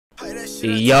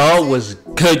Yo, what's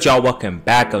good, y'all? Welcome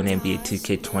back on NBA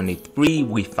 2K23.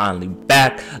 We finally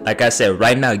back. Like I said,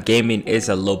 right now gaming is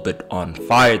a little bit on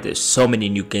fire. There's so many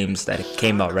new games that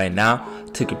came out right now.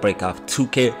 Took a break off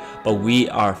 2K, but we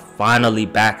are finally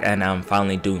back, and I'm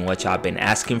finally doing what y'all been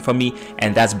asking from me,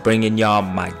 and that's bringing y'all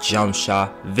my jump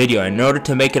shot video. In order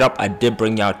to make it up, I did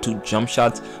bring y'all 2 jump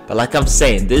shots, but like I'm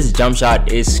saying, this jump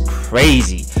shot is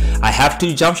crazy. I have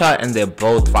 2 jump shots and they're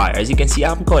both fire. As you can see,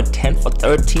 I'm going 10 for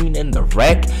 13 in the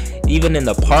rec. Even in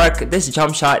the park, this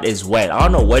jump shot is wet. I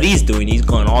don't know what he's doing. He's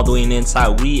going all the way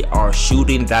inside. We are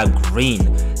shooting that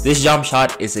green. This jump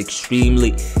shot is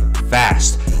extremely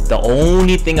fast. The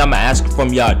only thing I'm asking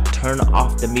from y'all, turn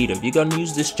off the meter. If you're gonna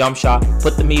use this jump shot,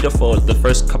 put the meter for the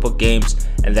first couple games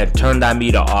and then turn that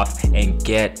meter off and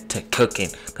get to cooking,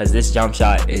 because this jump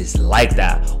shot is like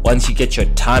that. Once you get your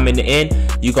timing in,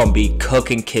 you're gonna be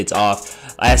cooking kids off.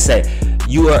 Like I said,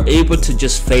 you are able to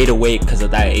just fade away because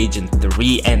of that Agent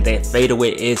 3, and that fade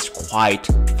away is quite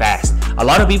fast. A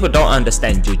lot of people don't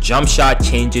understand your jump shot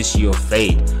changes your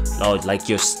fade. No, like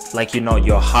your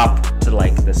hop to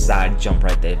like the side jump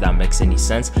right there, if that makes any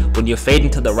sense. When you're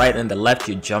fading to the right and the left,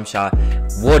 your jump shot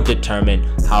will determine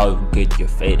how good your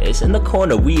fade is. In the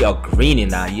corner, we are greening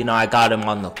now. You know, I got him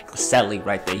on the set league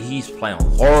right there. He's playing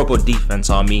horrible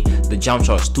defense on me. The jump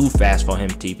shot is too fast for him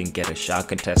to even get a shot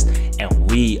contest,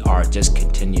 and we are just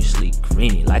continuously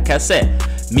greening. Like I said,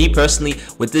 me personally,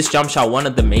 with this jump shot, one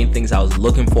of the main things I was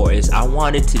looking for is I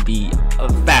want it to be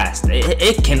fast.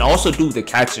 It can also do the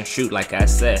catch and shoot, like I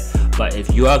said, but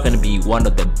if you are going to be one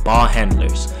of the ball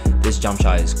handlers, this jump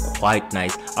shot is quite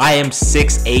nice. I am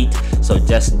 6'8", so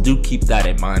just do keep that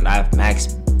in mind. I have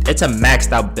it's a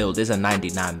maxed out build. It's a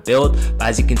 99 build, but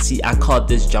as you can see, I called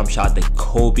this jump shot the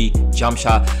Kobe jump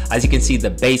shot. As you can see,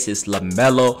 the base is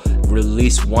LaMelo,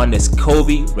 release 1 is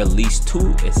Kobe, release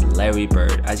 2 is Larry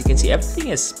Bird. As you can see, everything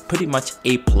is pretty much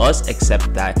A+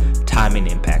 except that timing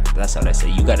impact. That's what I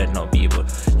say. You gotta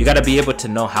be able to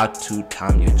know how to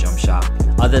time your jump shot.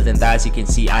 Other than that, as you can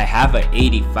see, I have an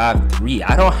 85-3.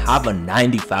 I don't have a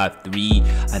 95-3,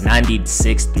 a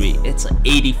 96-3. It's an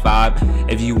 85.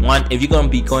 If you're gonna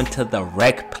be going to the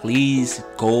rec, please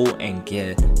go and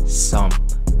get some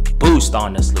boost.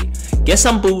 Honestly, get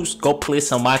some boost. Go play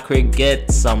some Mycareer, get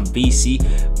some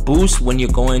VC boost. When you're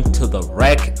going to the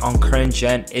rec on current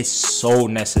gen, is so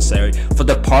necessary. For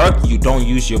the park, you don't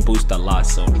use your boost a lot,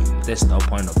 so there's no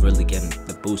point of really getting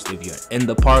the boost if you're in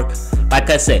the park. Like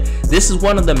I said, this is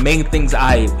one of the main things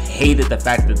I hated, the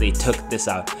fact that they took this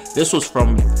out. This was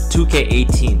from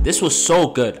 2K18. This was so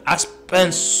good. I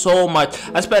spent so much.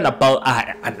 I spent about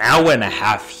an hour and a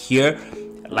half here,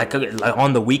 like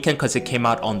on the weekend, because it came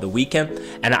out on the weekend,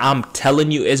 and I'm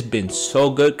telling you, it's been so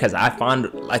good because I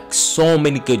found like so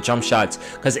many good jump shots,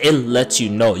 because it lets you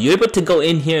know you're able to go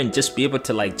in here and just be able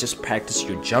to like just practice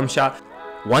your jump shot.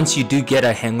 Once you do get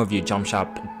a hang of your jump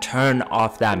shot, turn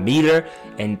off that meter,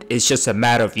 and it's just a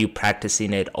matter of you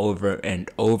practicing it over and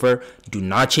over. Do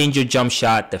not change your jump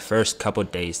shot the first couple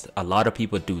days. A lot of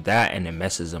people do that and it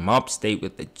messes them up. Stay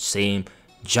with the same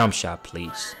jump shot,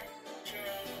 please.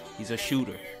 He's a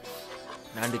shooter,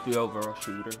 93 overall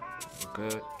shooter.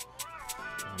 Good.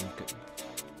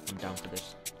 I'm down for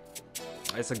this.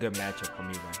 It's a good matchup for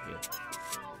me right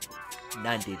here.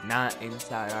 99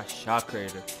 inside our shot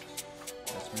creator.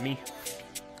 That's me.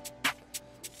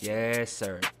 Yes,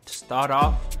 sir. To start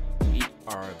off, we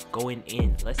are going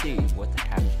in. Let's see what's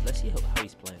happening. Let's see how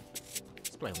he's playing.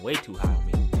 He's playing way too high on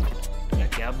me.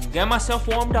 Get myself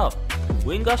warmed up.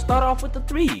 We ain't gonna start off with the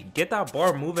 3. Get that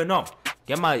bar moving up.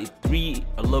 Get my 3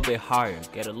 a little bit higher.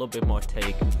 Get a little bit more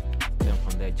take. Then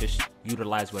from there, just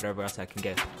utilize whatever else I can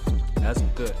get. That's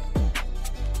good.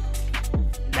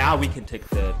 Now we can take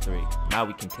the 3. Now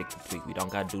we can take the 3. We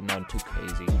don't gotta do nothing too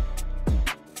crazy.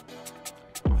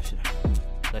 Oh shit.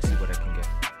 Let's see what I can get.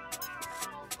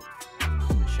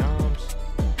 Jumps.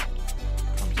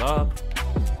 Comes up.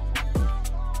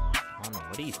 I don't know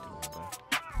what he's doing, bro.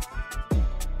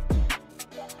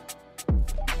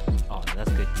 Oh,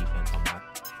 that's good defense on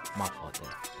my fault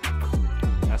there.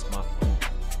 That's my fault.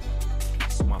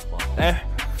 That's my fault there.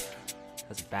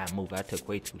 That's a bad move. I took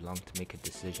way too long to make a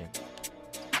decision.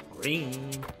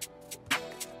 Green.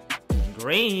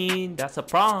 Green. That's a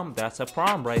problem. That's a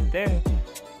problem right there.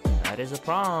 That is a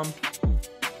problem.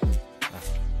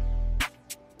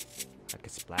 I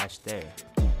could splash there.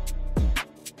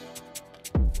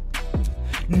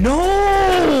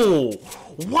 No!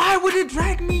 Why would it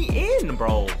drag me in,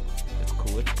 bro? It's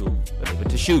cool. It's cool. We're able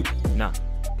to shoot. Nah.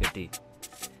 Good D.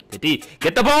 Good D.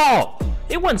 Get the ball!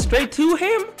 It went straight to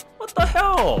him? What the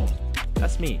hell?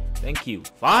 That's me. Thank you.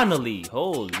 Finally.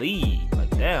 Holy. Like,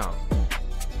 damn.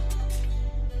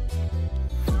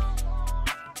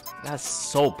 That's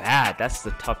so bad. That's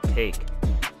the tough take.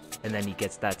 And then he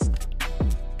gets that.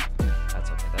 That's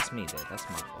okay. That's me there. That's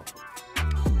my fault.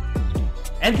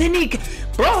 And then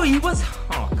bro, he was.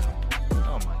 Oh, come on.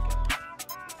 Oh my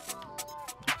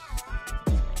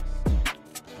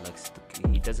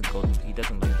god. He doesn't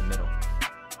like the middle.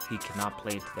 He cannot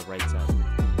play to the right side.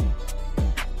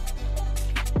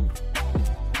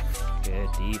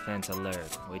 Good defense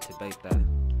alert. Wait to bait that.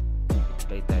 Wait to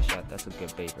bait that shot. That's a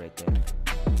good bait right there.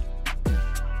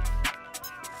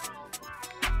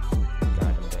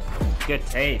 Got him there. Good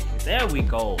take. There we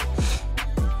go.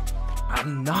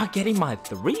 I'm not getting my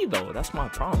 3 though. That's my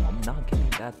problem. I'm not getting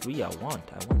that 3 I want.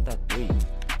 I want that 3.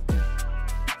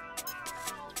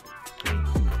 Green.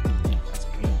 That's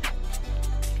green.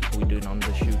 What are we doing on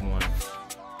the shooting one?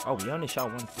 Oh, we only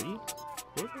shot 1 3?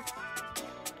 Really?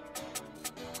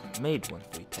 Made 1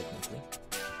 3 technically.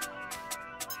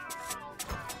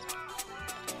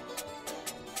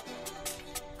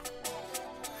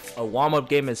 A warm-up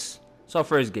game is. It's our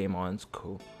first game on. It's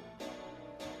cool.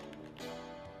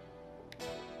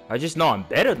 I just know I'm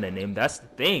better than him. That's the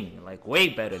thing. Like way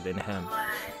better than him.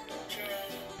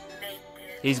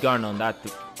 He's gone on that.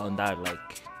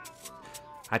 Like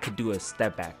I could do a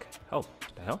step back. Oh,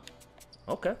 what the hell?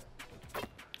 Okay.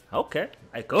 Okay.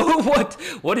 Like oh,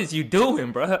 what is you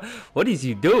doing, bro? What is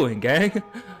you doing, gang?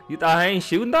 You thought I ain't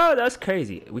shooting though? That's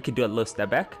crazy. We could do a little step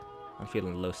back. I'm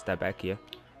feeling a little step back here.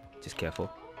 Just careful.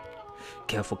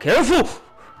 Careful, careful.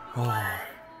 Oh.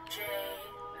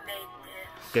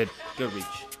 Good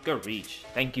reach. Good reach.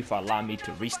 Thank you for allowing me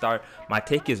to restart. My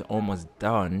take is almost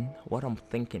done. What I'm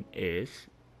thinking is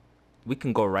we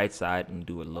can go right side and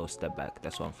do a low step back.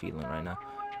 That's what I'm feeling right now.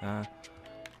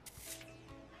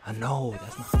 I know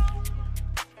that's not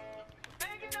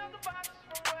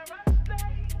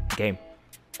game.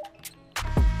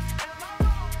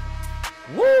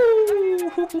 Woo!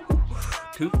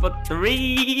 2 for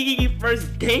 3.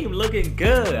 First game looking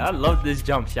good. I love this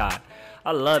jump shot.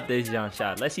 I love this jump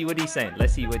shot. Let's see what he's saying.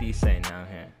 Let's see what he's saying down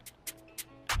here.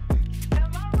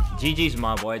 GG's,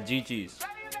 my boy. GG's.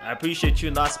 I appreciate you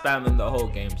not spamming the whole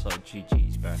game. So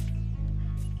GG's, bro.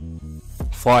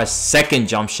 For our second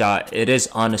jump shot, it is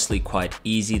honestly quite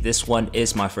easy. This one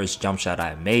is my first jump shot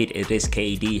I made. It is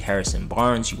KD Harrison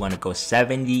Barnes. You want to go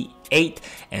 78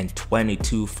 and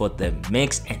 22 for the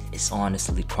mix, and it's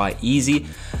honestly quite easy.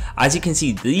 As you can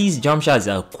see, these jump shots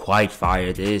are quite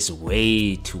fire. There is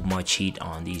way too much heat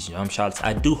on these jump shots.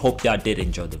 I do hope y'all did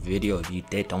enjoy the video. If you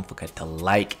did, don't forget to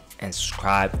like and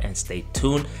subscribe and stay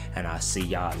tuned, and I'll see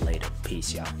y'all later.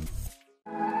 Peace, y'all.